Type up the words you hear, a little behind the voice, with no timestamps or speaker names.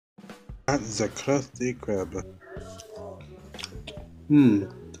the Krusty Krab.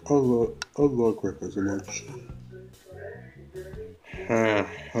 I love Krab so much. Uh,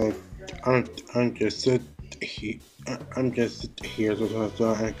 uh, I'm just I'm just here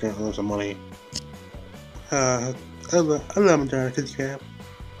so I can earn some money. I love the Krusty Krab.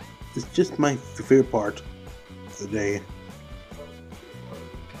 It's just my favorite part of the day.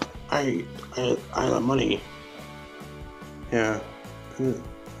 I love money. Yeah. Uh,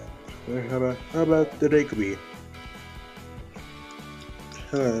 how about the day could be?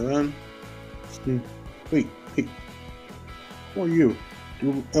 Hello, everyone. Hmm. Wait, wait. Who are you?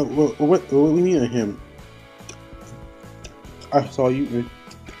 What do you mean him? I saw you.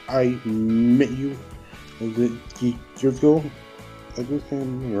 I met you. Was it years ago? I just can't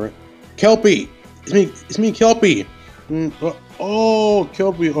remember. Kelpie! It's me, Kelpie! Oh,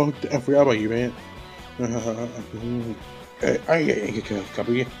 Kelpie. Oh, I forgot about you, man. I get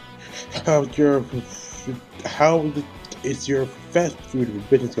Kelpie. How's your, how is your fast food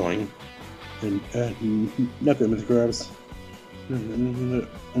business going? And, nothing, Mr. Krabs. I'm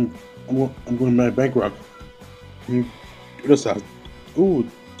going to bankrupt. That sucks. Ooh,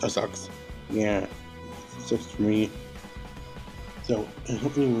 that sucks. Yeah, sucks for me. So,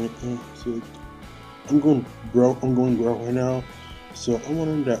 anyway, so I'm going broke. I'm going broke right now. So I'm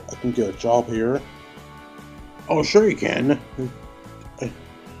wondering that I can get a job here. Oh, sure you can.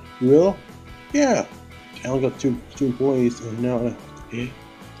 You will? Yeah. I only got two employees, and now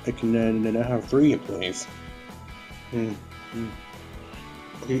I can then I have 3 employees. Hmm. Hmm.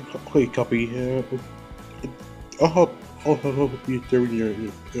 Okay, copy. I'll help. I'll help you during your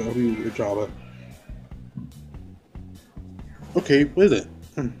job. Okay, what is it?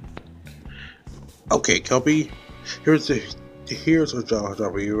 Okay, Kelpie. Here's a here's a job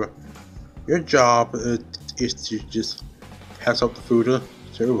for you. Your job is to just pass out the food to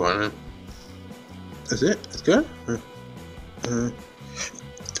everyone. That's it. That's good. Uh,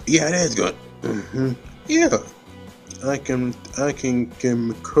 yeah, it is good. Yeah, I can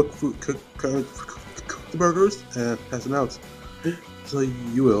cook food, cook the burgers and pass them out. So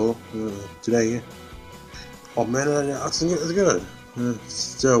you will today. Oh man, I think it's good.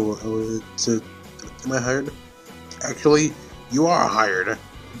 So am I hired? Actually, you are hired.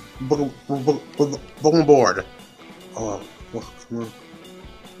 Book on board. Oh, well, come on.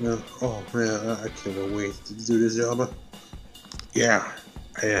 Yeah. Oh man, I can't wait to do this job. Yeah,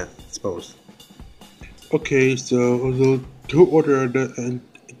 I suppose. Okay, so to order the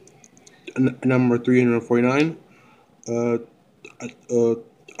number 349. Uh, I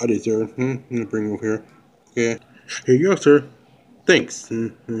did, sir. I'm gonna bring it over here. Okay. Here you go, sir. Thanks. Yeah,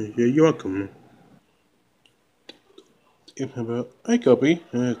 you're welcome. Yeah, hi, copy.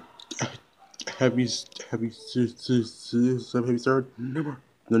 Have you have you have you started the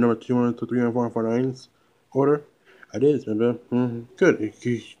number 2123449's order? I did, remember? Good.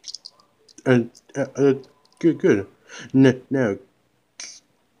 And good. Now,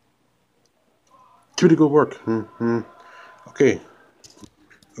 two to go work. Okay.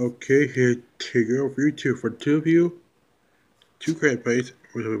 Okay, here you go for you two. For the two of you, 2 crab plates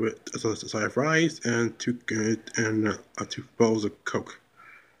with a side of fries and two bottles of Coke.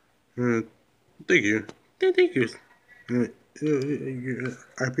 Thank you. Thank you.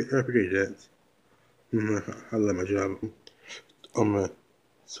 I appreciate that. I love my job.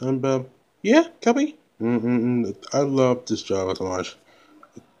 Spongebob. Yeah, Kelpie. I love this job so much.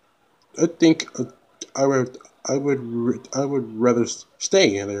 I think I would rather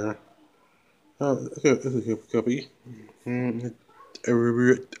stay there. Okay, Kelpie. I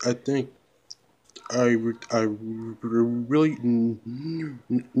think I really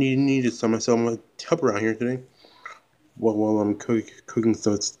needed someone to help around here today. While I'm cooking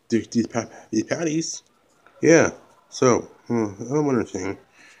some these patties. Yeah. So I'm wondering,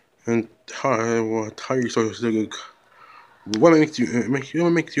 and how you so good. What makes you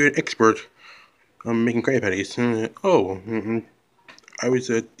an expert on making crab patties? I always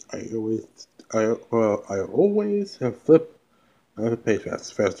said I always have flip. I have to pay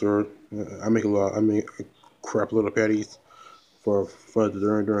faster. I make a crap little patties for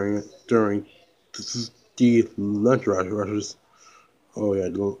during the lunch rushes. The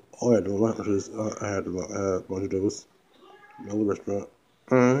lunch rushes. I had a bunch of those in the restaurant.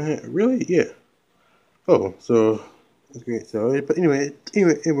 Really? Yeah. Oh, so that's great. So, but anyways,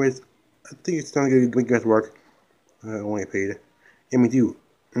 I think it's time to get back to work. I want to get paid. And we do.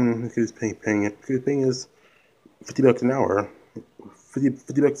 Because paying it. Because paying is $50 an hour.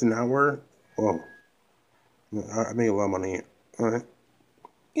 50 bucks an hour. Whoa. I make a lot of money. Alright.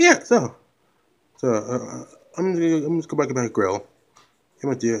 Yeah. So I'm just go back to my grill. I'm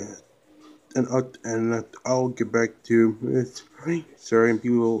gonna do. I'll get back to serving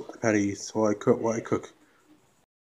people patties while I cook.